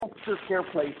care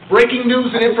place. Breaking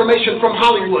news and information from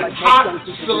Hollywood, hot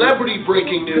celebrity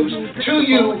breaking news to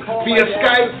you via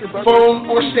Skype, phone,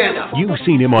 or stand-up. You've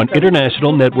seen him on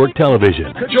international network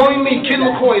television. Join me, Ken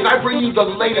McCoy, as I bring you the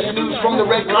latest news from the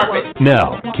red carpet.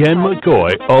 Now, Ken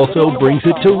McCoy also brings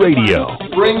it to radio.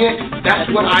 Bring it, that's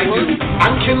what I do.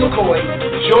 I'm Ken McCoy.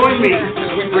 Join me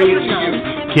as we bring it to you.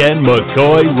 Ken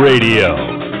McCoy Radio.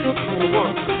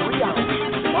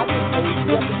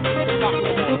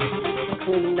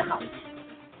 Cleaning the house.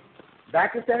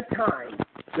 Back at that time,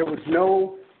 there was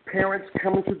no parents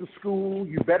coming to the school.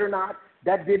 You better not.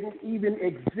 That didn't even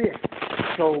exist.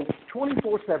 So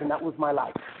 24/7, that was my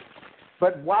life.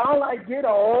 But while I did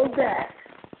all that,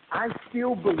 I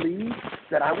still believed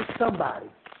that I was somebody.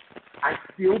 I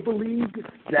still believed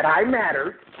that I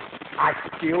mattered. I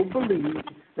still believed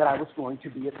that I was going to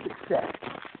be a success.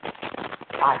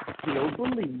 I still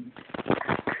believed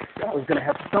that I was going to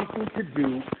have something to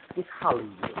do with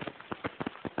Hollywood.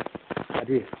 I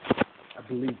did. I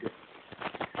believed it.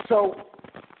 So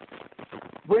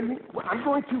I'm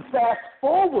going to fast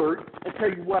forward and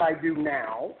tell you what I do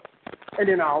now, and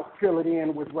then I'll fill it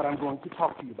in with what I'm going to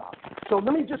talk to you about. So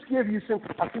let me just give you, since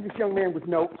I see this young man with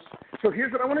notes. So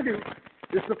here's what I want to do.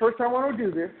 This is the first time I want to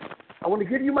do this. I want to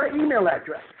give you my email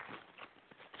address.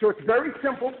 So it's very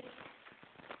simple.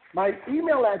 My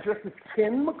email address is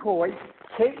Ken McCoy,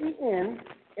 KenMcCoy,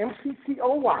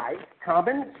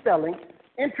 common spelling,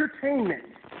 entertainment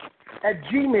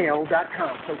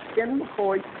 @gmail.com. So Ken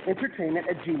McCoy, entertainment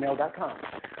 @gmail.com.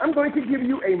 I'm going to give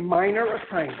you a minor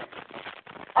assignment.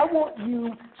 I want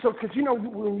you, so because you know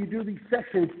when you do these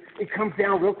sessions, it comes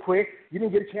down real quick. You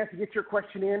didn't get a chance to get your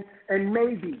question in, and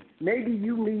maybe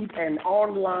you need an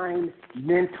online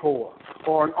mentor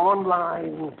or an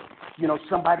online,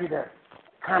 somebody to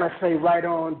kind of say, right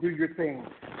on, do your thing.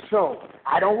 So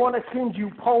I don't want to send you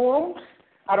poems.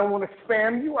 I don't want to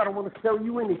spam you. I don't want to sell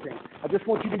you anything. I just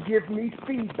want you to give me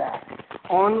feedback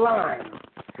online,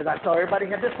 because I saw everybody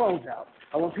had their phones out.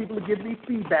 I want people to give me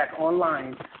feedback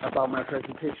online about my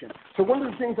presentation. So one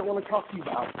of the things I want to talk to you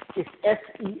about is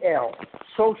SEL,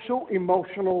 Social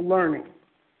Emotional Learning.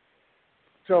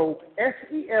 So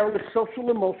SEL is Social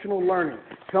Emotional Learning.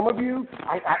 Some of you,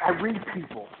 I read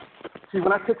people. See,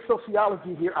 when I took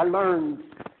sociology here, I learned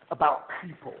about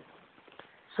people.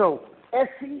 So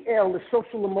SEL is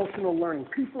Social Emotional Learning.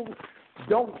 People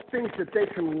don't think that they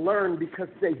can learn because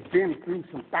they've been through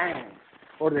some things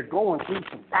or they're going through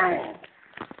some things.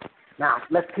 Now,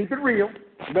 let's keep it real.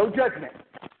 No judgment.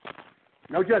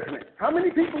 No judgment. How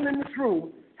many people in this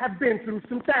room have been through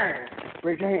some things?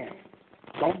 Raise your hand.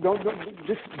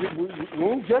 We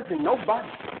ain't judging nobody.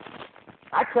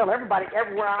 I tell everybody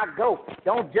everywhere I go,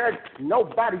 don't judge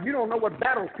nobody. You don't know what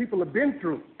battles people have been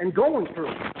through and going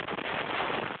through.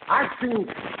 I've seen,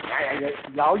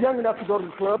 y'all young enough to go to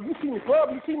the club. You've seen the club.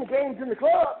 You've seen the games in the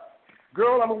club.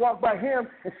 Girl, I'm going to walk by him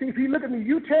and see if he look at me.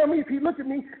 You tell me if he looked at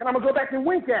me, and I'm going to go back and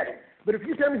wink at him. But if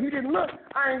you tell me he didn't look,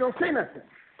 I ain't going to say nothing.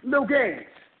 Little games.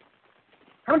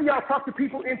 How many of y'all talk to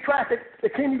people in traffic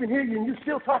that can't even hear you and you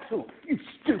still talk to them? You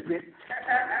stupid.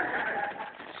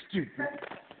 Stupid.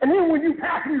 And then when you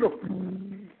pass them, you go,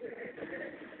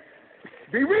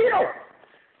 be real.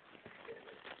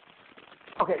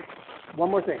 Okay, one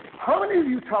more thing. How many of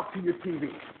you talk to your TV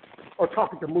or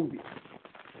talk at the movies?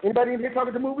 Anybody in here talk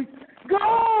at the movies?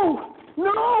 Go!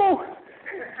 No!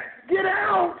 Get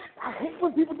out! I hate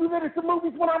when people do that at the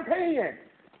movies when I'm paying.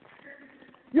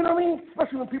 You know what I mean?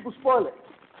 Especially when people spoil it.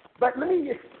 But let me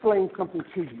explain something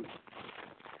to you.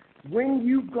 When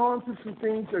you've gone through some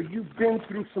things or you've been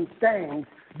through some things,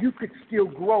 you could still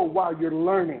grow while you're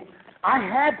learning. I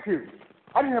had to.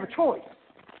 I didn't have a choice.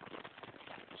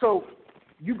 So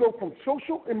you go from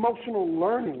social emotional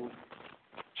learning,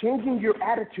 changing your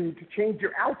attitude to change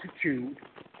your altitude,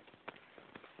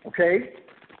 okay?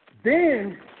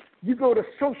 Then you go to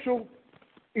social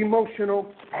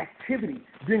emotional activity.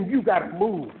 Then you got to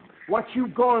move. Once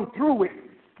you've gone through it,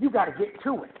 you got to get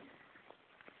to it.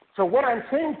 So what I'm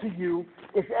saying to you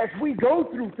is as we go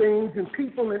through things and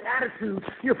people and attitudes,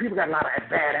 people got a lot of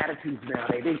bad attitudes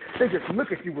nowadays. They just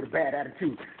look at you with a bad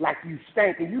attitude like you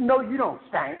stink, and you know you don't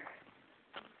stink.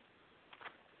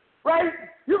 Right?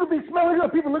 You could be smelling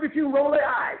good. People look at you and roll their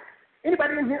eyes.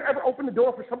 Anybody in here ever opened the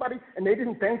door for somebody and they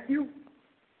didn't thank you?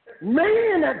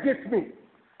 Man, that gets me.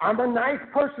 I'm a nice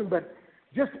person, but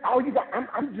just all you got,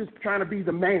 I'm just trying to be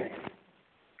the man.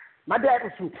 My dad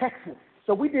was from Texas,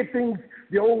 so we did things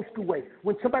the old school way.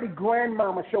 When somebody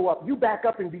grandmama show up, you back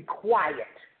up and be quiet.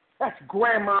 That's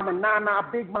grandmama, nana,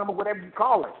 big mama, whatever you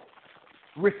call it.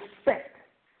 Respect.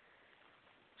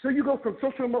 So you go from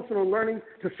social emotional learning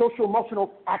to social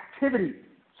emotional activity.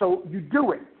 So you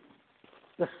do it.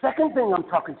 The second thing I'm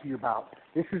talking to you about,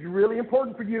 this is really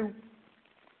important for you.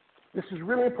 This is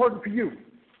really important for you.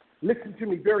 Listen to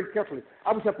me very carefully.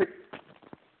 I was up at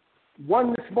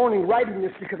 1 this morning writing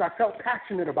this because I felt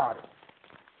passionate about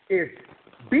it. Is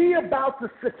be about the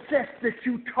success that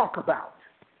you talk about.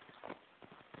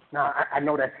 Now, I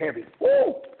know that's heavy.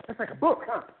 Ooh, that's like a book,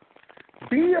 huh?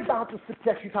 Be about the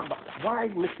success you talk about. Why,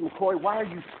 Mr. McCoy, why are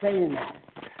you saying that?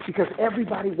 Because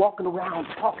everybody walking around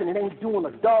talking and ain't doing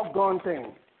a doggone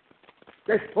thing.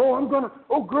 They say,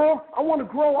 oh, girl, I want to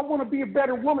grow. I want to be a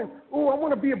better woman. Oh, I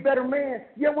want to be a better man.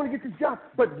 Yeah, I want to get this job.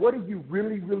 But what are you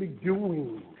really, really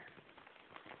doing?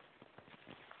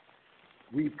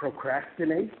 We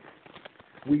procrastinate.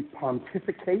 We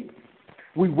pontificate.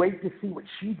 We wait to see what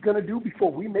she's going to do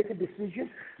before we make a decision.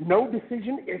 No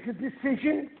decision is a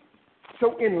decision.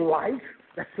 So in life,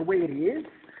 that's the way it is.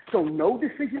 So no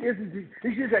decision is a decision.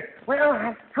 It's just like,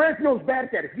 well, Fresno's bad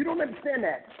at that. If you don't understand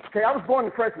that, okay, I was born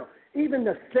in Fresno. Even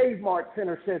the Save Mart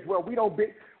Center says, well, we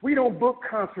don't book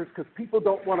concerts because people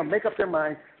don't want to make up their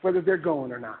mind whether they're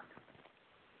going or not.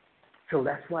 So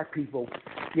that's why people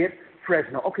get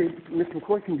Fresno. Okay, Mr.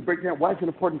 McCoy, can you break down why is it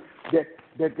important that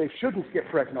they shouldn't skip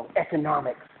Fresno?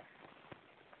 Economics.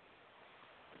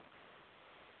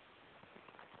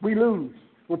 We lose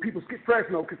when people skip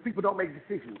Fresno because people don't make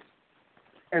decisions.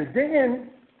 And then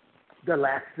the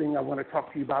last thing I want to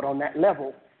talk to you about on that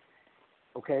level,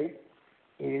 okay,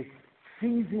 is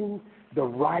seizing the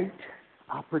right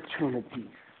opportunities.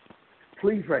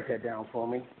 Please write that down for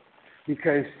me.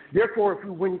 Because, therefore,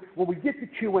 when we get to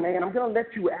Q&A, and I'm going to let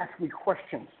you ask me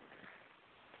questions.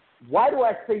 Why do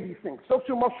I say these things?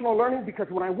 Social emotional learning, because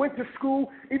when I went to school,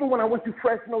 even when I went to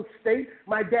Fresno State,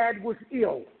 my dad was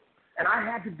ill. And I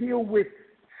had to deal with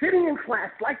sitting in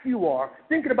class like you are,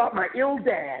 thinking about my ill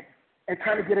dad and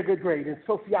trying to get a good grade in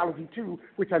sociology 2,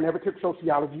 which I never took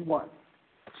sociology 1.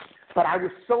 But I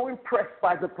was so impressed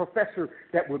by the professor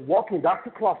that would walk in, Dr.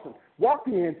 Clausen, walk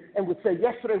in and would say,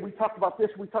 yesterday we talked about this,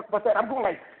 we talked about that. I'm going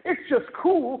like, it's just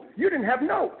cool. You didn't have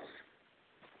notes.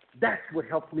 That's what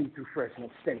helped me through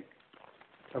Fresno State.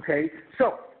 Okay?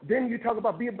 So then you talk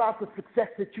about be about the success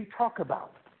that you talk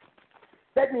about.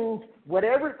 That means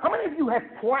whatever, how many of you have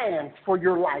plans for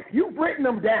your life? You've written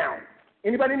them down.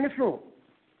 Anybody in this room?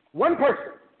 One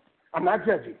person. I'm not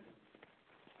judging.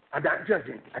 I'm not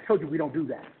judging. I told you we don't do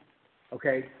that.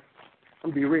 Okay?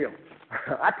 I'm going to be real.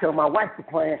 I tell my wife to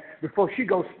plan before she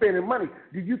goes spending money.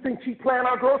 Do you think she plan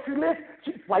our grocery list?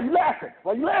 Why you laughing?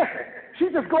 Why you laughing? She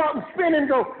just go out and spend and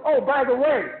go, oh, by the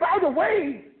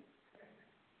way.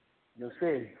 You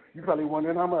understand? You probably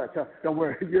wondering how much. Huh? Don't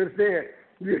worry. You understand?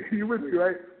 You with me,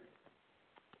 right?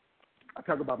 I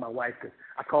talk about my wife because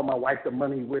I call my wife the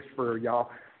money whisperer, y'all.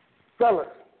 Fellas,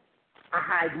 I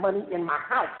hide money in my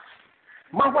house.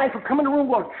 My wife will come in the room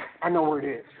going, I know where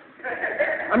it is.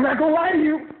 I'm not going to lie to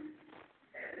you.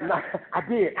 No, I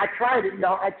did. I tried it,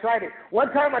 y'all. I tried it.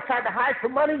 One time I tried to hide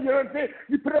some money. You know what I'm saying?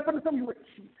 You put it up under something.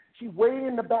 She way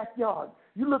in the backyard.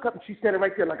 You look up and she's standing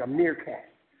right there like a meerkat.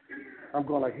 I'm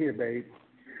going like, here, babe.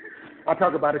 I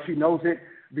talk about it. She knows it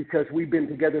because we've been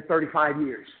together 35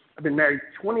 years. I've been married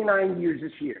 29 years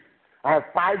this year. I have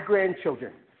 5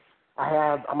 grandchildren.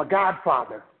 I'm a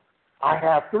godfather. I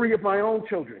have 3 of my own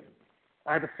children.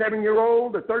 I have a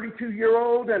 7-year-old, a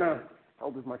 32-year-old, and how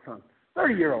old is my son?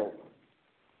 30-year-old.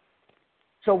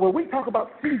 So when we talk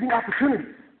about seizing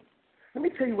opportunities, let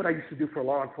me tell you what I used to do for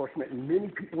law enforcement, and many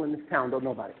people in this town don't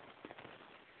know about it.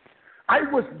 I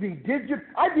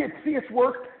did CSI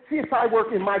work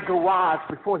in my garage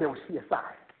before there was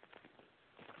CSI.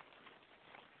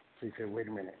 So you say, wait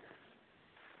a minute.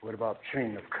 What about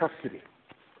chain of custody?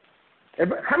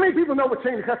 How many people know what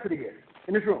chain of custody is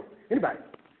in this room? Anybody?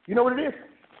 You know what it is?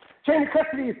 Chain of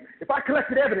custody is if I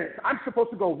collected evidence, I'm supposed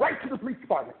to go right to the police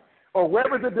department or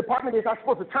wherever the department is. I'm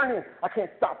supposed to turn in. I can't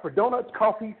stop for donuts,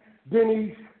 coffee,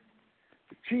 Denny's,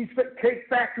 cheesecake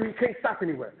factory. Can't stop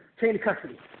anywhere. Chain of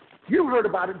custody. You heard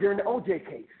about it during the OJ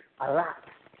case a lot.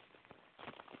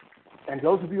 And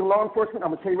those of you in law enforcement, I'm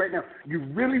going to tell you right now, you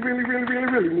really, really, really,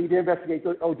 really, really need to investigate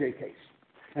the OJ case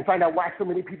and find out why so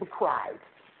many people cried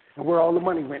and where all the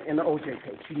money went in the OJ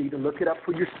case. You need to look it up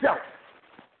for yourself.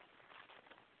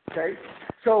 Okay?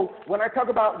 So when I talk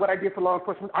about what I did for law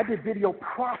enforcement, I did video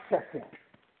processing,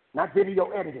 not video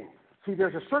editing. See,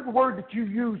 there's a certain word that you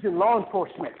use in law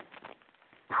enforcement.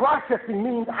 Processing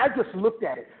means I just looked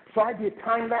at it. So I did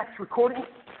time-lapse recordings.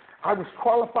 I was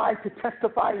qualified to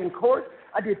testify in court.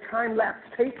 I did time-lapse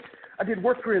tapes. I did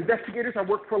work for investigators. I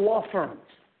worked for law firms.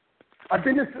 I've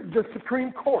been to the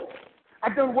Supreme Court.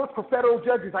 I've done work for federal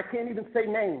judges. I can't even say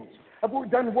names. I've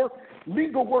done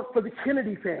legal work for the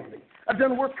Kennedy family. I've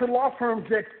done work for law firms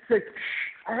that say,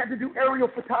 shh, I had to do aerial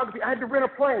photography. I had to rent a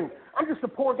plane. I'm just a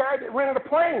poor guy that rented a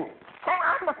plane.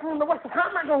 I'm not from the West. How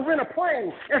am I going to rent a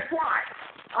plane and fly?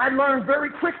 I learned very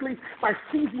quickly by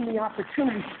seizing the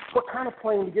opportunity what kind of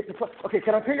plane to get to fly. Okay,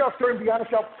 can I tell y'all a story and be honest,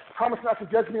 y'all? Promise not to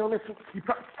judge me on this.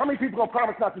 How many people are going to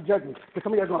promise not to judge me? Because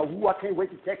some of y'all are going, ooh, I can't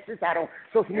wait to text this out on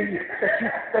social media.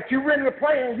 That you rented a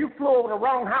plane and you flew over the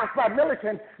wrong house by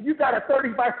Milliken. You got a 30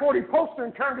 by 40 poster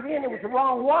and turned it in. It was the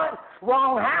wrong one,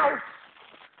 wrong house.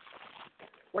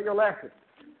 Why y'all laughing?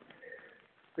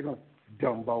 They're going,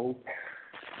 Dumbo.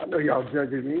 I know y'all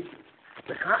judging me.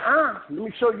 But let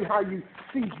me show you how you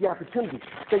seize the opportunity.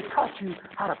 They taught you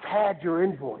how to pad your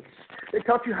invoice. They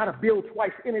taught you how to bill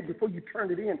twice in it before you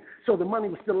turned it in so the money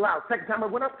was still out. Second time I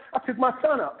went up, I took my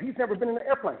son up. He's never been in an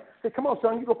airplane. I said, come on,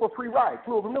 son, you go for a free ride.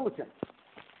 Flew over Milliken.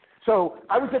 So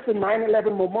I was at the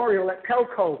 9/11 Memorial at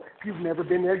Pelco. If you've never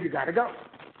been there, you got to go.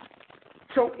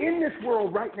 So in this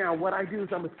world right now, what I do is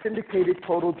I'm a syndicated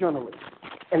photojournalist,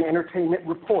 an entertainment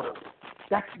reporter.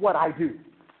 That's what I do.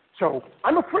 So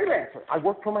I'm a freelancer. I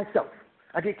work for myself.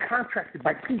 I get contracted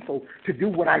by people to do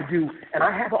what I do, and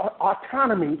I have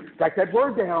autonomy. Write that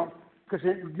word down, because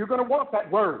you're going to want that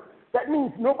word. That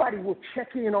means nobody will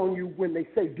check in on you when they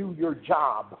say do your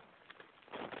job.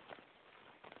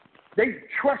 They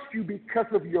trust you because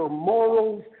of your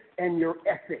morals and your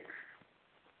ethics.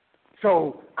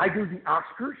 So I do the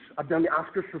Oscars. I've done the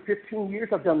Oscars for 15 years.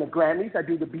 I've done the Grammys. I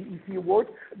do the BET Awards.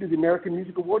 I do the American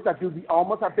Music Awards. I do the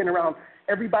Almas. I've been around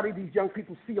everybody these young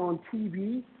people see on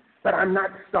TV, but I'm not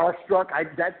starstruck.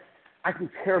 I can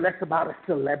care less about a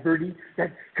celebrity.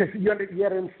 Because you got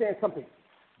to understand something.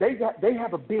 They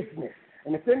have a business,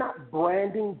 and if they're not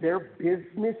branding their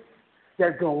business,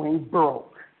 they're going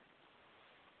broke.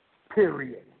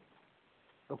 Period.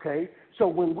 Okay? So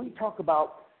when we talk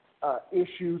about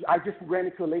issues. I just ran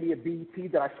into a lady at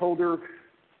BET that I told her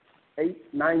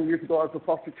 8-9 years ago I was a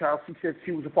foster child. She said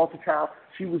she was a foster child.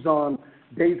 She was on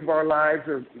Days of Our Lives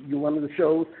or one of the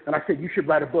shows, and I said, you should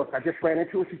write a book. I just ran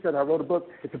into her. She said, I wrote a book.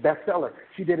 It's a bestseller.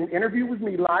 She did an interview with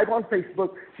me live on Facebook.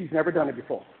 She's never done it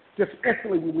before, just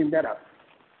especially when we met up.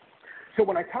 So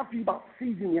when I talk to you about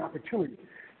seizing the opportunity,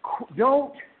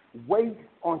 don't wait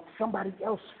on somebody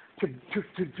else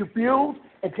to build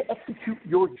and to execute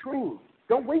your dream.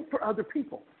 Don't wait for other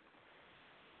people.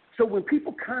 So when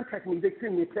people contact me, they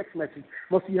send me a text message.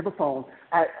 Most of you have a phone.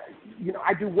 I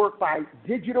do work by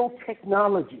digital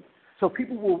technology. So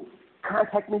people will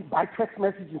contact me by text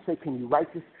message and say, can you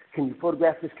write this? Can you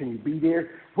photograph this? Can you be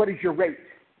there? What is your rate?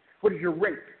 What is your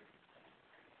rate?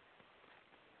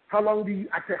 How long do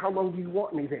you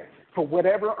want me there? For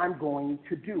whatever I'm going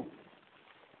to do.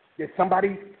 Did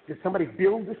somebody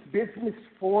build this business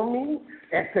for me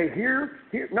and say, here?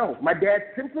 No, my dad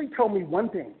simply told me one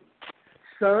thing.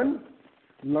 Son,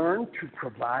 learn to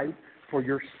provide for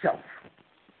yourself.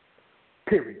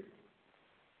 Period.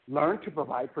 Learn to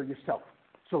provide for yourself.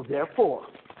 So therefore,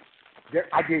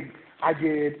 I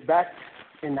did back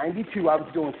in 92, I was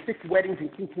doing 6 weddings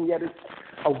and quinceañeras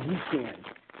a weekend.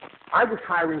 I was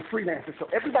hiring freelancers, so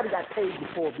everybody got paid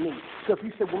before me. So if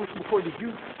you said, well, Mr. McCoy,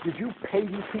 did you pay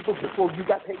these people before you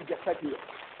got paid? Yes, I did.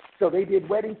 So they did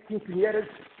weddings, quinceañeras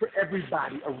for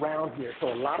everybody around here.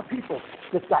 So a lot of people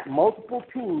just got multiple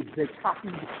teams. They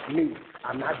copied me.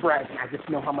 I'm not bragging. I just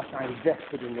know how much I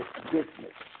invested in this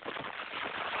business.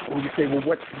 And you say, well,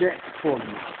 what's next for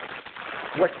you?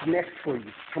 What's next for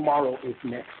you? Tomorrow is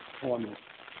next for me.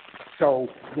 So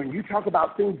when you talk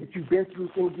about things that you've been through,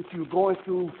 things that you're going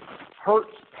through,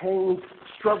 hurts, pains,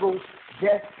 struggles,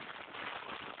 death,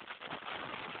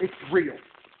 it's real.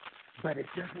 But it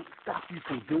doesn't stop you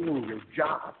from doing your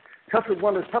job.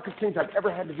 One of the toughest things I've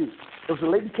ever had to do. There was a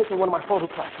lady taking one of my photo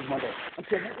classes one day. I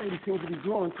said, that lady seems to be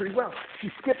growing pretty well. She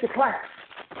skipped the class.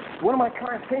 One of my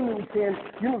clients came to me saying,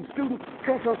 the student,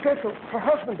 her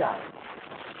husband died.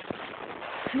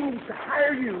 She needs to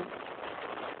hire you.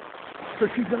 So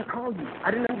she's going to call you.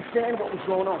 I didn't understand what was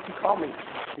going on. She called me,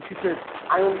 and she said,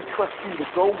 I only trust you to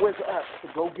go with us to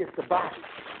go get the body.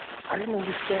 I didn't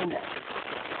understand that.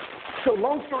 So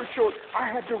long story short, I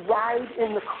had to ride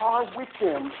in the car with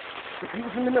him, because he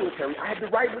was in the military. I had to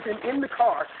ride with him in the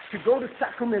car to go to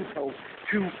Sacramento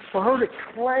for her to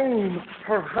claim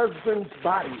her husband's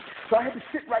body. So I had to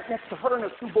sit right next to her and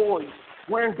her 2 boys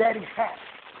wearing daddy's hat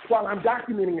while I'm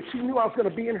documenting it. She knew I was going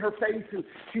to be in her face, and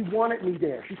she wanted me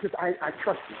there. She said, I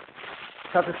trust you.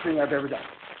 Toughest thing I've ever done.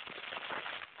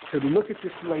 So to look at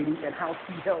this lady and how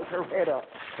she held her head up.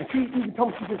 And she even told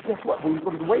me, she said, guess what? When you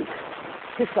go to the wake,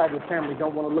 his side of the family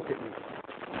don't want to look at me.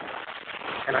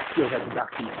 And I still have the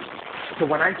document. So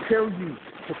when I tell you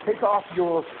to take off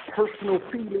your personal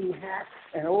feeling hat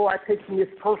and, I taking this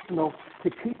personal to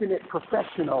keeping it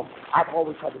professional. I've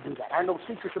always had to do that. I know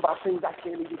secrets about things I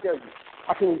can't even tell you.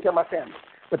 I can't even tell my family.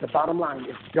 But the bottom line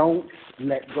is don't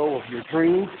let go of your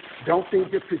dreams. Don't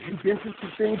think just because you've been through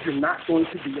some things, you're not going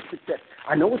to be a success.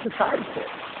 I know what society says.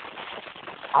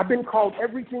 I've been called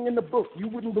everything in the book. You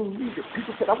wouldn't believe it.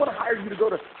 People said, I want to hire you to go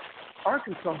to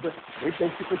Arkansas, but they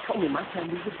basically told me my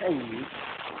family was paying me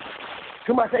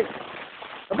to my face.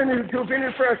 I've been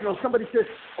in Fresno. Somebody says,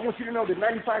 I want you to know that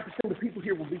 95% of the people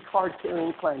here will be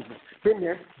card-carrying clansmen. Been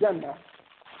there, done that.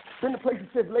 Been to places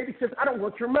says, lady says, I don't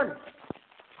want your money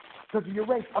because of your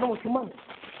race. I don't want your money.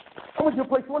 I went to a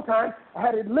place one time. I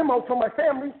had a limo from my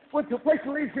family. Went to a place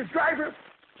and the lady says, driver.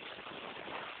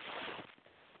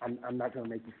 I'm not going to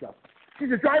make this up. She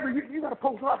said, driver, you got to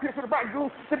post up here for the bridegroom.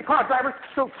 Get the car, driver.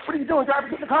 So what are you doing, driver?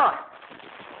 Get in the car.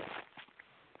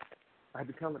 I had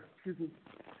to tell her, excuse me,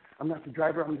 I'm not the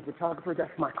driver. I'm the photographer.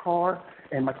 That's my car,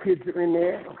 and my kids are in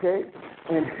there, okay?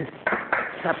 And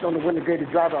tapped on the window, gave the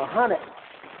driver $100.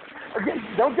 Okay,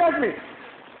 don't judge me.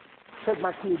 Take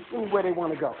my kids anywhere they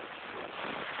want to go.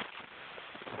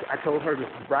 I told her if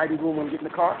the bride and groom want to get in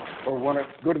the car or want to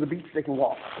go to the beach, they can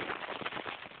walk.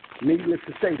 Needless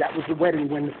to say, that was the wedding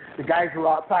when the guys were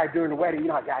outside during the wedding. You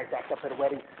know how guys act up at a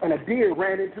wedding. And a deer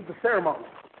ran into the ceremony.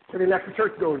 So they left the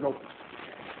church doors open.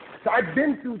 So I've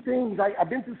been through things. I've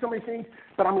been through so many things,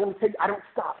 but I'm going to tell you, I don't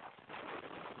stop.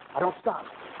 I don't stop.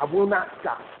 I will not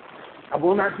stop. I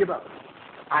will not give up.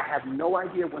 I have no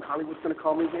idea when Hollywood's going to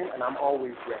call me again, and I'm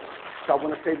always ready. So I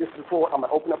want to say this before. I'm going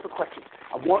to open up for questions.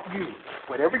 I want you,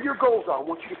 whatever your goals are, I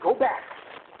want you to go back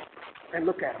and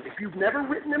look at them. If you've never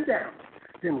written them down,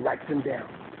 then write them down.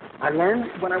 I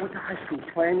learned when I went to high school,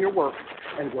 plan your work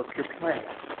and work your plan.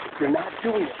 If you're not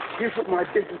doing it, here's what my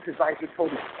business advisor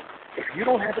told me. If you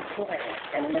don't have a plan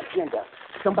and an agenda,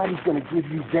 somebody's going to give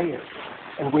you theirs.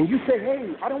 And when you say,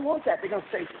 hey, I don't want that, they're going to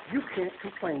say, you can't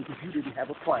complain because you didn't have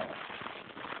a plan.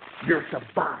 You're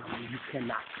surviving. You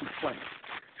cannot complain.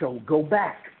 So go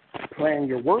back, plan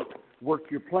your work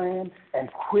your plan, and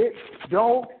quit.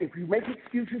 Don't. If you make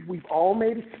excuses, we've all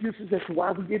made excuses as to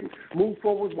why we didn't move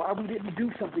forward, why we didn't do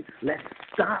something. Let's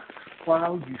stop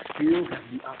while you still have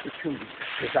the opportunity.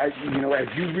 Because as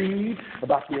you read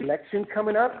about the election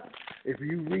coming up, if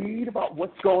you read about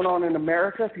what's going on in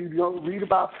America, if you don't read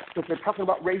about what they're talking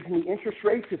about raising the interest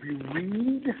rates, if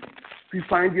you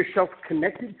find yourself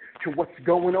connected to what's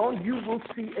going on, you will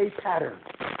see a pattern.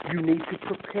 You need to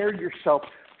prepare yourself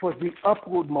for the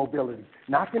upward mobility,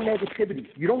 not the negativity.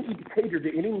 You don't need to cater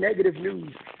to any negative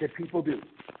news that people do.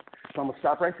 So I'm going to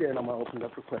stop right there, and I'm going to open it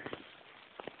up for questions.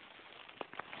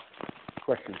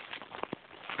 Questions?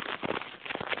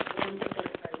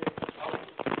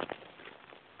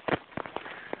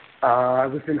 I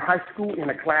was in high school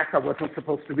in a class I wasn't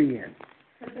supposed to be in.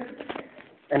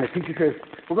 And the teacher says,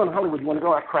 we're going to Hollywood. You want to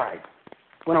go? I cried.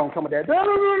 Went home, told my dad,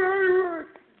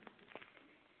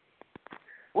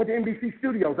 went to NBC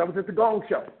Studios. I was at the Gong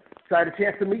Show. So I had a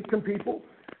chance to meet some people,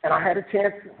 and I had a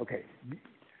chance. Okay,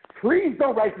 please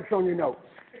don't write this on your notes.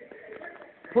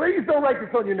 Please don't write this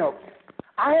on your notes.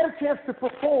 I had a chance to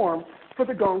perform for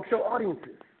the Gong Show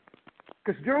audiences.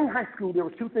 Because during high school, there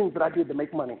were two things that I did to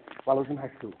make money while I was in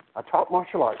high school. I taught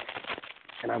martial arts,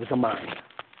 and I was a mime.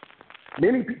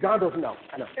 Many people, John doesn't know.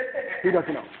 I know. He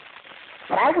doesn't know.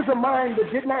 But I was a mime that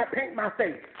did not paint my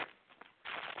face.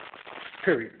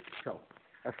 Period. So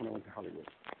that's when I went to Hollywood.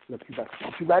 Look,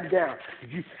 you write it down.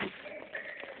 Did you see?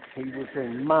 He was a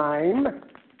mime.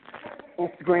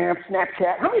 Instagram,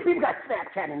 Snapchat. How many people got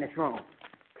Snapchat in this room?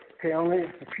 Okay, only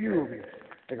a few of you.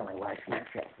 They're going, why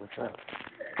Snapchat? What's up?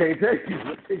 Okay, thank you.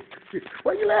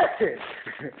 Why are you laughing?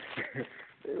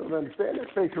 They don't understand that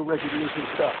facial recognition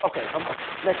stuff. Okay,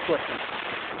 next question.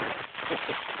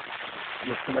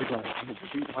 Look, somebody going,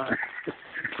 beat mine.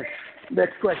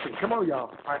 Next question. Come on,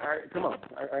 y'all. All right, come on.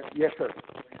 All right, yes, sir.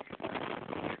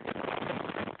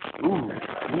 Ooh.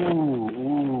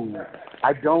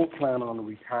 I don't plan on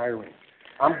retiring.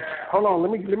 Hold on.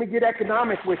 Let me get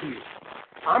economic with you.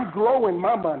 I'm growing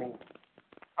my money.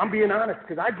 I'm being honest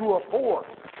because I grew up poor.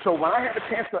 So when I have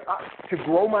a chance to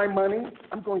grow my money,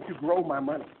 I'm going to grow my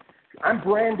money. I'm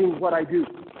branding what I do.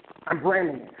 I'm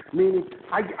branding it, meaning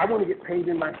I want to get paid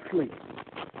in my sleep.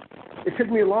 It took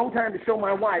me a long time to show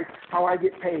my wife how I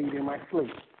get paid in my sleep,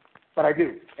 but I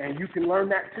do. And you can learn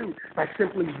that too by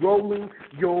simply rolling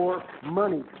your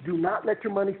money. Do not let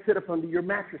your money sit up under your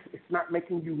mattress. It's not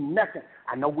making you nothing.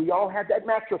 I know we all have that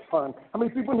mattress fund. How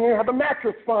many people in here have a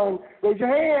mattress fund? Raise your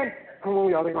hand. Come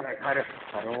on, y'all.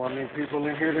 I don't want any people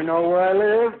in here to know where I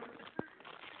live.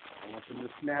 I want them to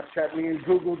Snapchat me and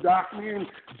Google Doc me and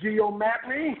Geo Map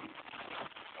me.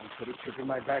 put a chip in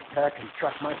my backpack and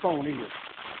track my phone either.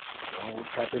 I won't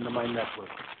tap into my network.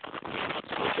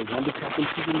 So if they wanted to tap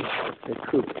into the network, they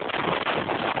could.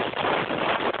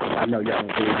 I know y'all don't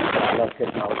believe me, but I love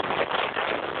technology.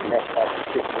 And that's the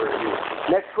stick where it is.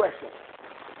 Next question.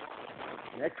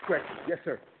 Next question. Yes,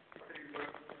 sir.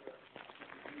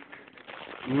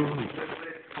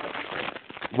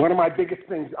 One of my biggest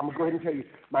things, I'm going to go ahead and tell you,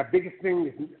 my biggest thing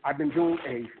is I've been doing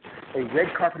a red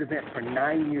carpet event for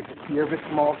 9 years at Sierra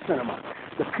Small Cinema.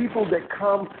 The people that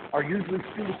come are usually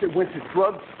students that went to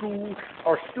drug school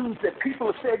or students that people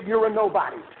have said you're a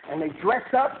nobody. And they dress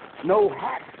up, no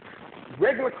hats,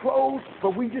 regular clothes,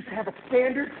 but we just have a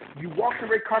standard. You walk the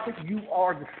red carpet, you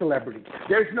are the celebrity.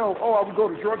 There's no, I would go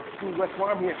to drug school, West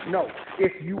Palm here. No,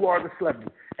 it's you are the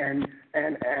celebrity. And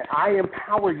I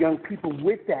empower young people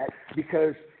with that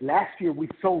because last year we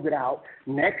sold it out.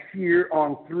 Next year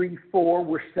on 3/4,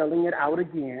 we're selling it out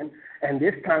again. And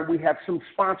this time we have some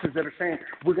sponsors that are saying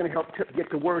we're going to help get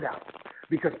the word out.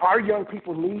 Because our young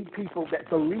people need people that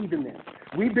believe in them.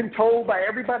 We've been told by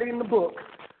everybody in the book,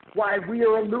 why we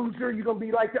are a loser, you're going to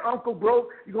be like your uncle broke,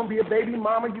 you're going to be a baby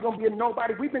mama, you're going to be a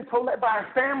nobody. We've been told that by our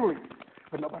family.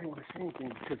 But nobody wants to say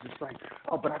anything because it's like,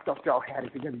 but I thought y'all had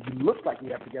it together. You look like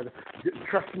you have it together.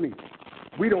 Trust me,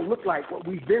 we don't look like what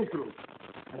we've been through.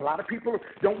 And a lot of people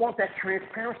don't want that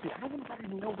transparency. I don't want nobody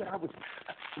to know that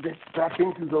I've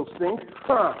been through those things.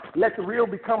 Let the real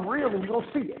become real and you're going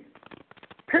to see it.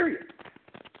 Period.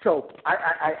 So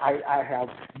I have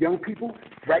young people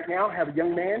right now. I have a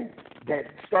young man that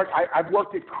I've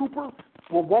worked at Cooper,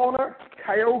 Wawona,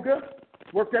 Tioga,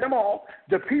 worked at them all.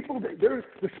 The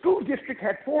school district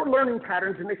had 4 learning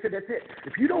patterns, and they said that's it.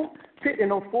 If you don't fit in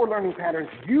those 4 learning patterns,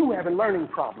 you have a learning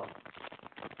problem.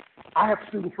 I have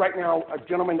students right now, a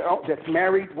gentleman that's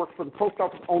married, works for the post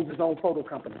office, owns his own photo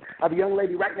company. I have a young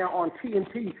lady right now on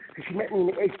TNT because she met me in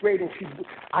the 8th grade, and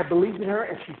I believed in her,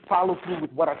 and she followed through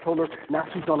with what I told her. Now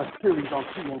she's on a series on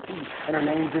TNT, and her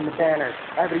name's in the banner.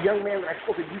 I have a young man that I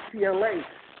spoke at UCLA.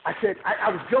 I said, I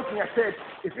was joking. I said,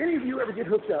 if any of you ever get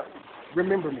hooked up,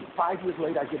 remember me. 5 years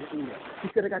later, I get an email. He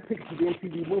said, I got tickets to the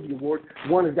MTV Movie Awards.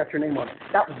 One has got your name on it.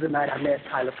 That was the night I met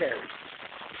Tyler Perry.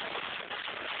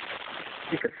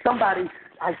 Because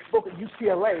I spoke at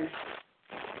UCLA,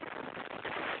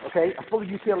 okay? I spoke at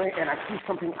UCLA, and I threw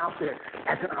something out there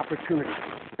as an opportunity.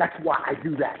 That's why I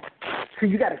do that. So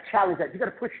you got to challenge that. You got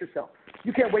to push yourself.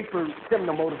 You can't wait for them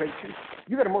to motivate you.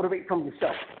 You got to motivate from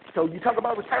yourself. So you talk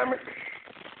about retirement.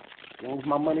 As long as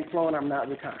my money's flowing, I'm not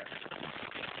retired.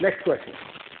 Next question.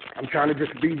 I'm trying to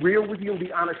just be real with you and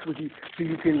be honest with you so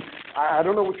you can, I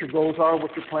don't know what your goals are,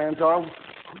 what your plans are,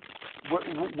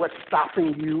 what's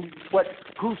stopping you,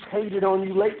 who's hated on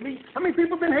you lately. How many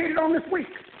people have been hated on this week?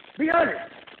 Be honest.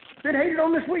 Been hated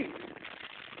on this week.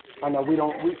 I know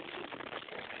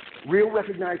real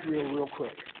recognize real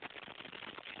quick.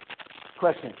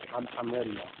 Question. I'm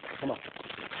ready now. Come on.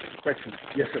 Question.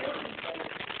 Yes, sir.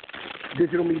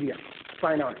 Digital media.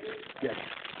 Fine arts. Yes.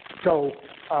 So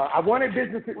I wanted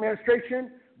business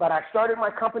administration, but I started my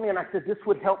company and I said this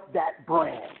would help that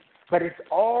brand. But it's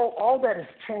all that has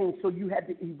changed, so you had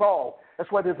to evolve. That's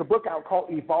why there's a book out called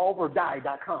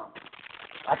EvolveOrDie.com.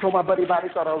 I told my buddy about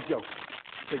it, thought I was joking.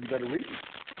 I said, you better read.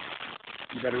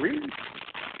 You better read.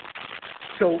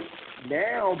 So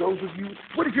now those of you,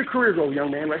 what is your career goal, young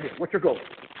man, right here? What's your goal?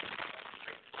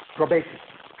 Probation,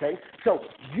 okay? So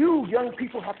you young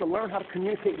people have to learn how to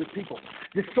communicate with people.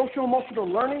 This social emotional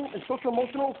learning and social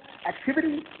emotional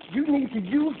activity, you need to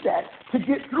use that to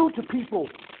get through to people.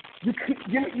 You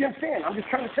understand? I'm just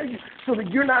trying to tell you so that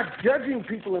you're not judging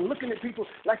people and looking at people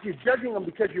like you're judging them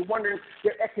because you're wondering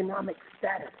their economic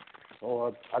status.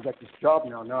 Oh, I got this job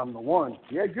now. Now I'm the one.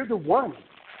 Yeah, you're the one.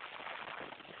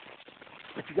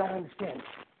 But you got to understand,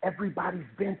 everybody's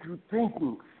been through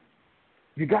things.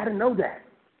 You got to know that.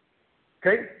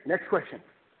 Okay? Next question.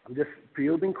 I'm just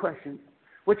fielding questions.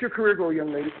 What's your career goal,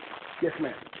 young lady? Yes,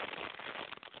 ma'am.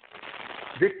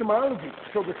 Victimology.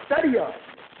 So the study of.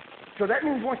 So that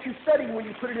means once you study, when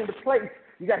you put it into place,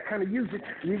 you got to kind of use it,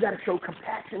 and you got to show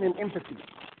compassion and empathy.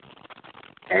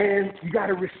 And you got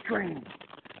to restrain.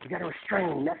 You got to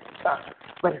restrain. That's tough.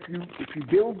 But if you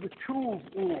build the tools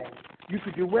in, you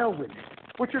could do well with it.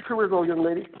 What's your career goal, young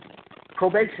lady?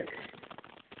 Probation.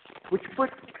 Which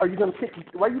foot are you going to kick?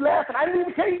 Why are you laughing? I didn't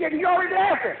even tell you yet. You're already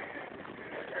laughing.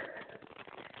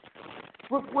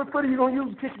 What foot are you going to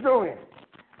use to kick the door in?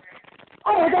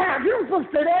 Oh, my God, you were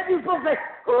supposed to say that. You were supposed to say,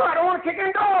 oh, I don't want to kick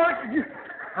in doors.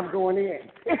 I'm going in.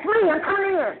 It's me. I'm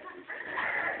coming in.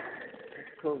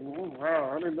 So,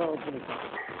 wow, I didn't know it was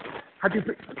going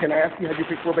to. Can I ask you, how'd you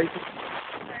pick probation?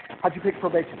 How'd you pick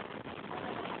probation?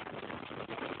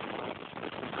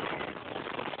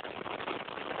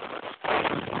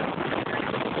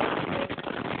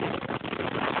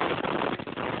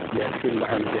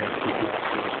 behind the desk.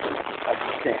 I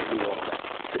just can't do all that.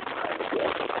 Sit behind the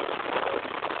desk.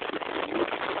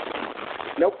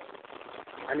 Nope.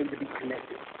 I need to be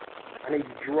connected. I need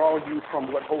to draw you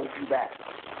from what holds you back.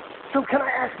 So can I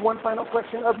ask one final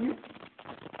question of you?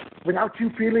 Without you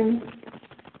feeling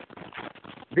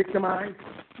victimized,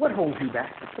 what holds you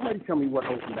back? Somebody tell me what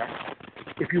holds you back.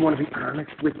 If you want to be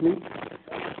honest with me.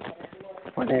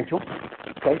 Financial.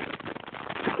 Okay.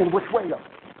 In which way, though?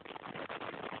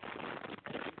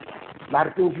 A lot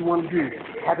of things you want to do.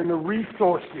 Having the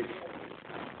resources.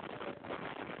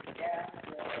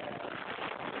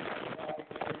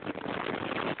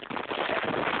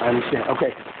 I understand.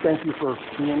 Okay. Thank you for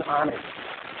being honest.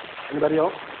 Anybody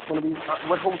else want to be?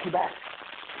 What holds you back?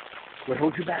 What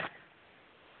holds you back?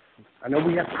 I know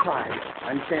we have pride.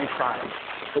 I understand pride.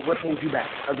 But what holds you back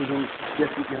other than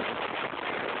just you know?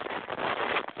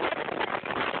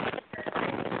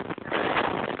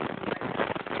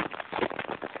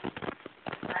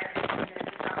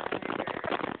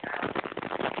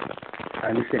 I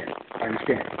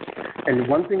understand. And the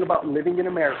one thing about living in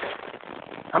America,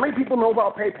 how many people know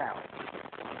about PayPal?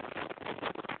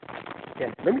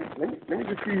 Okay, let me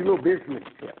just give you a little business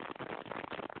tip.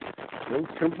 A little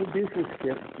simple business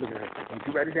tip. Look at that. Don't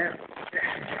you write it down?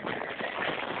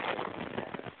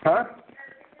 Huh?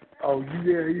 Oh,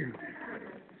 you.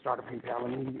 Start a PayPal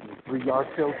immediately. 3 yard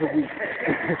sales a week.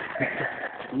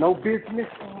 No business,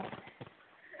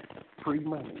 free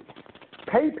money.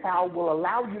 PayPal will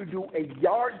allow you to do a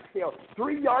yard sale,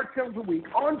 3 yard sales a week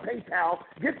on PayPal,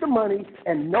 get the money,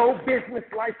 and no business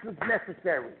license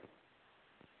necessary.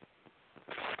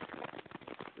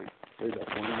 Say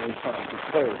that one more time.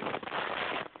 It's clear.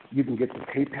 You can get the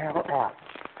PayPal app.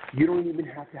 You don't even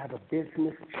have to have a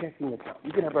business checking account.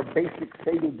 You can have a basic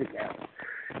savings account.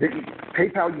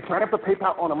 PayPal, you sign up for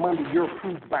PayPal on a Monday, you're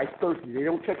approved by Thursday. They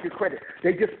don't check your credit.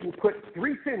 They just will put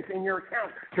 3 cents in your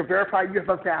account to verify you have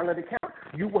a valid account.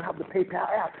 You will have the PayPal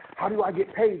app. How do I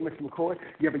get paid, Mr. McCoy?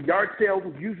 You have a yard sale.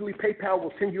 Usually PayPal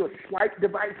will send you a swipe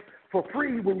device for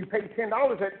free when you pay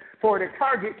 $10 for it at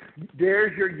Target.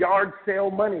 There's your yard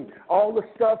sale money. All the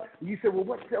stuff. You say, well,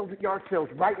 what sells at yard sales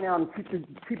right now and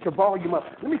keep the volume up?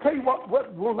 Let me tell you what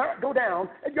will not go down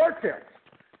at yard sales.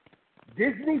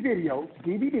 Disney videos,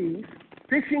 DVDs,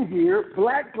 fishing gear,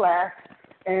 black glass,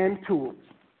 and tools.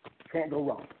 Can't go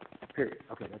wrong. Period.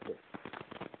 Okay, that's it.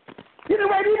 You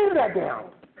didn't write any of that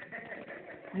down.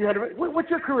 You had to, what's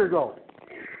your career goal?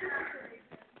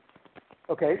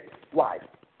 Okay, why?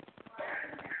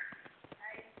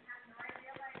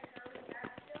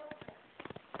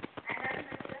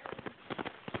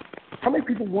 How many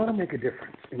people want to make a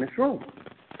difference in this room?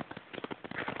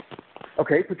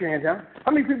 Okay, put your hands down.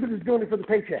 How many people is doing it for the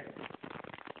paycheck?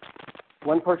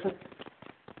 One person?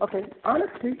 Okay,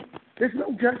 honesty. There's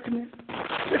no judgment.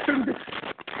 Listen, this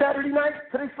Saturday night,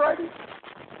 today's Friday.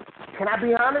 Can I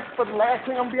be honest for the last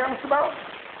thing I'm going to be honest about?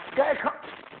 Guys,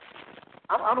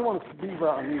 I don't want to be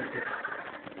around you.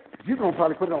 You're going to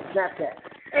probably put it on Snapchat.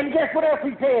 And guess what else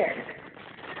he said?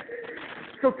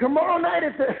 So tomorrow night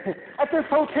at this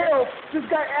hotel, this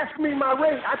guy asked me my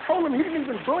rate. I told him he didn't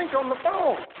even blink on the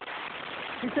phone.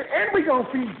 He said, and we're going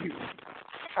to feed you.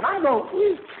 And I'm going to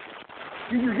eat.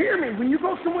 Do you hear me? When you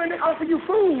go somewhere and they offer you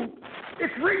food,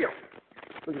 it's real.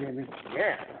 Look at him.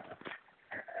 Yeah.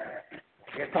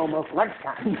 It's almost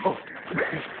lunchtime. You know.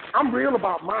 I'm real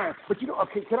about mine. But,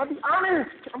 okay, can I be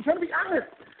honest? I'm trying to be honest.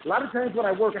 A lot of times when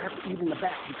I work, I have to eat in the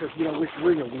back because, it's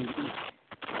real when you eat.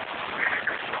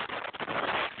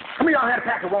 How many of y'all had a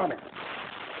pack of ramen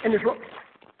in this room?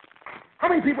 How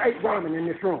many people ate ramen in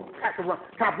this room? Pack of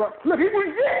ramen, top ramen. Look, he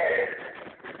went, yeah!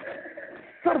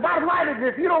 So the bottom line is,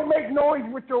 if you don't make noise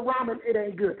with your ramen, it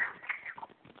ain't good.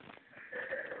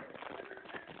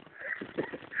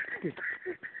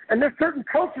 And there's certain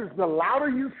cultures, the louder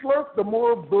you slurp, the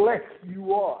more blessed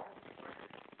you are.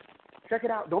 Check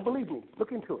it out. Don't believe me.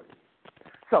 Look into it.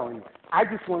 So anyway, I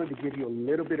just wanted to give you a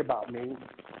little bit about me,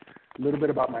 a little bit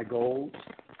about my goals,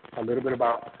 a little bit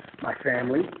about my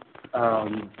family.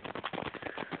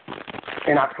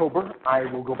 In October, I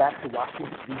will go back to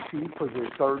Washington, D.C. for the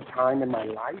third time in my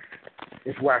life.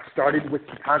 It's where I started with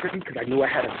photography because I knew I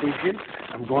had a vision.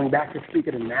 I'm going back to speak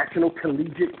at a National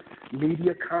Collegiate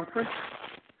Media Conference.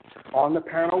 On the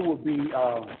panel will be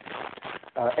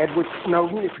Edward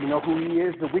Snowden, if you know who he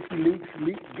is, the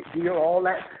WikiLeaks deal, all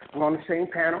that. We're on the same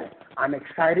panel. I'm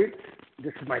excited.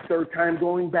 This is my third time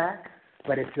going back,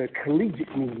 but it's a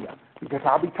collegiate media because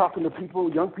I'll be talking to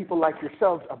people, young people like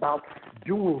yourselves, about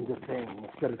doing the thing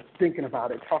instead of thinking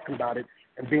about it, talking about it,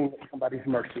 and being at somebody's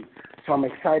mercy. So I'm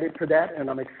excited for that, and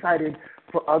I'm excited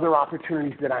for other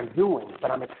opportunities that I'm doing.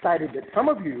 But I'm excited that some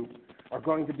of you are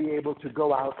going to be able to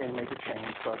go out and make a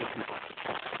change for other people.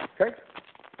 Okay?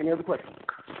 Any other questions?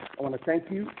 I want to thank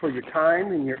you for your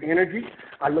time and your energy.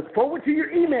 I look forward to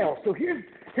your email. So here's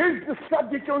the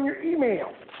subject on your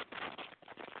email.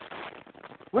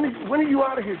 When are you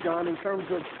out of here, John, in terms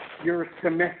of your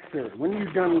semester? When are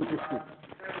you done with this week?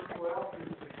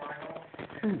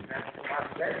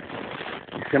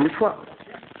 December 12th.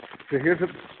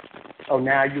 So oh,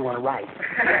 now you want to write.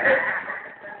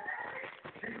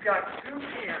 She's got 2 pens.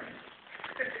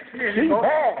 She's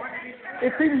bad.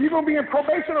 It's either you're going to be in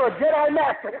probation or a Jedi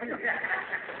Master.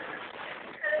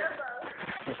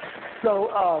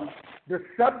 So the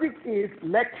subject is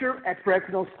lecture at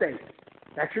Fresno State.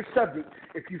 That's your subject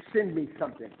if you send me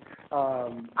something.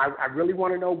 I really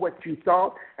want to know what you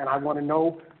thought, and I want to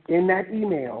know in that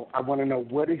email, I want to know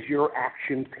what is your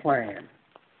action plan.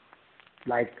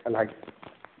 Like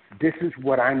this is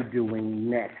what I'm doing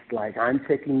next. Like I'm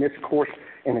taking this course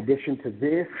in addition to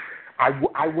this.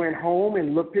 I went home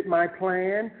and looked at my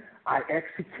plan. I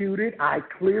executed. I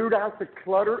cleared out the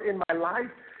clutter in my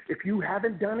life. If you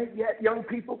haven't done it yet, young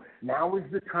people, now is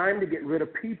the time to get rid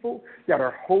of people that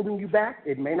are holding you back.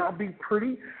 It may not be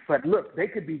pretty, but look, they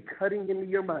could be cutting into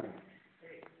your money.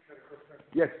 Hey,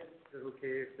 yes? Is it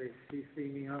okay if they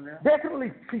CC me on that?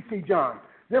 Definitely CC John.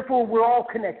 Therefore, we're all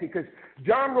connected because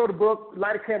John wrote a book,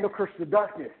 Light a Candle, Curse the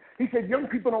Darkness. He said young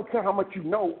people don't care how much you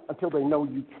know until they know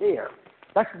you care.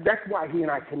 That's why he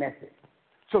and I connected.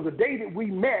 So the day that we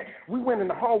met, we went in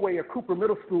the hallway of Cooper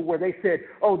Middle School where they said,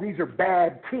 oh, these are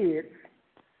bad kids.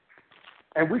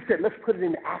 And we said, let's put it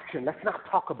into action. Let's not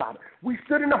talk about it. We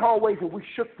stood in the hallways and we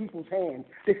shook people's hands.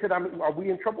 They said, are we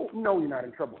in trouble? No, you're not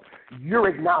in trouble. You're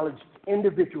acknowledged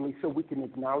individually so we can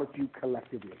acknowledge you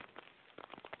collectively.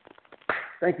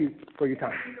 Thank you for your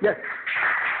time. Yes.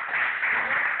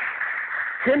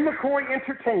 Ken McCoy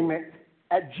Entertainment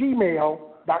at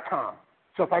gmail.com.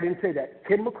 So if I didn't say that,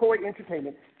 Ken McCoy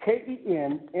Entertainment,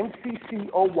 KenMcCoy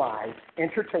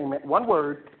Entertainment, one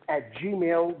word, at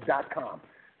gmail.com.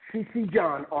 CC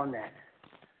John on that.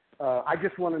 I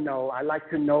just want to know, I like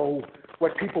to know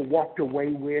what people walked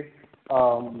away with.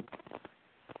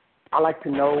 I like to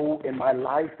know in my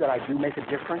life that I do make a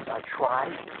difference. I try.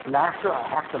 Laughter, I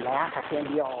have to laugh. I can't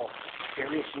be all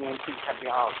serious. You know, people have to be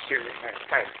all serious.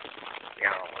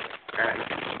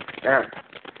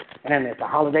 And then at the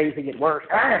holidays, they get worse.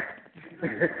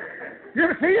 You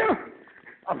ever see him?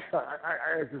 I'm sorry.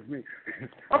 This is me.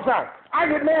 I'm sorry. I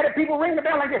get mad at people ringing the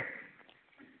bell like this.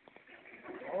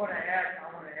 I want to add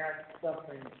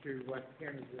something to what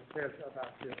Ken just said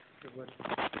about this, to what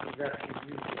investing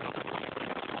you do.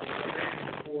 I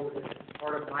mentioned before that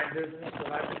part of my business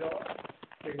that I've developed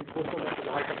is people that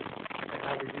like them and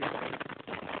how we do things.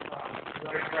 When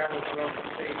I travel throughout the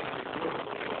state and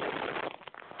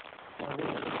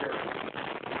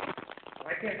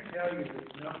I can't tell you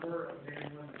the number of men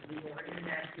and women who are in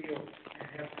that field and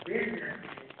have been in that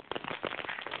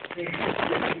field.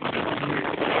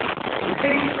 It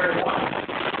takes very long.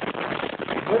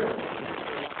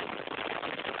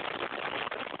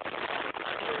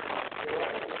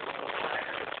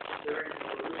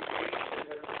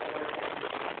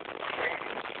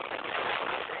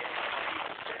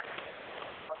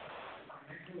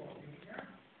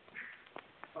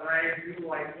 But I do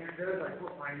like Ken does. I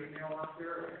put my email out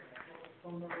there, and I put the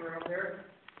phone number out there,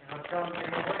 and I'll tell them, you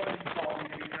know what, you can call me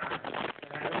anytime.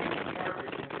 And I don't even charge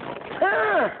it.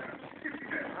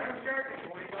 I don't charge it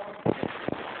 $20.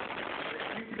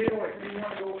 If you feel like you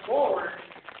want to go forward,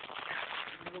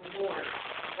 you can go forward.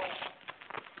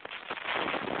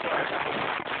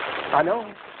 I know.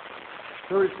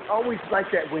 So it's always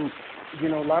like that when, you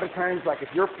know, a lot of times, like if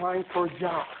you're applying for a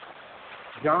job,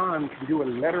 John can do a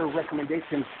letter of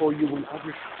recommendation for you in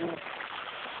other schools.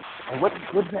 And what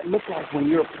does that look like when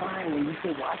you're applying and you say,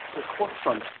 well, I took a course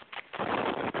from it?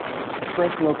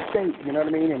 Fresno State, you know what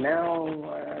I mean? And now,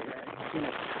 you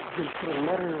can put a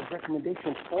letter of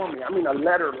recommendation for me. I mean, a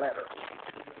letter.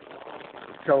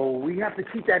 So we have to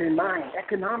keep that in mind.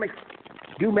 Economics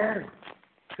do matter.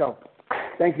 So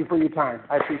thank you for your time.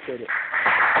 I appreciate it.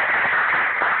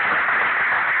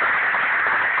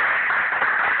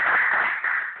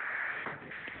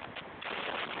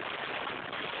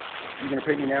 You're going to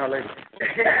pay me now or later?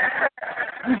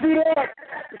 You see that?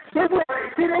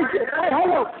 See, they said, hey, hold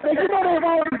on. Hey, you know they've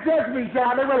already judged me,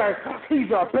 John. They were like,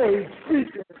 he's a paid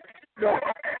speaker.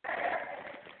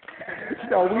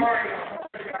 No,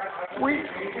 we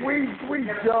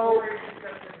joke.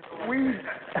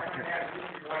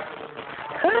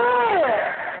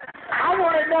 I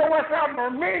want to know what's on the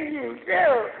menu.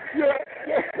 Yeah.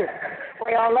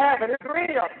 Well, y'all laughing. It's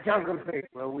real. John's going to say,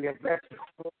 well, we have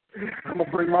vegetables. I'm going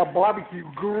to bring my barbecue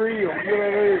grill. You know what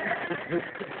I mean?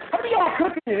 How many y'all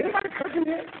cooking here? Anybody cooking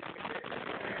here?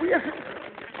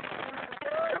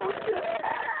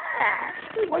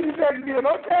 What you better do?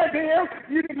 Don't tell them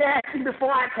you didn't ask me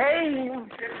before I came.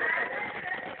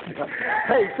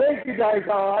 Hey, thank you guys.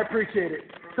 I appreciate it.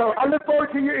 So I look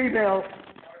forward to your email.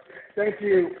 Thank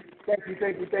you. Thank you.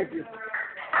 Thank you. Thank you.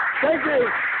 Thank you.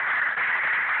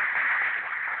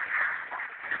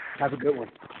 Have a good one.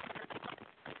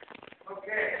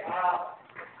 Okay.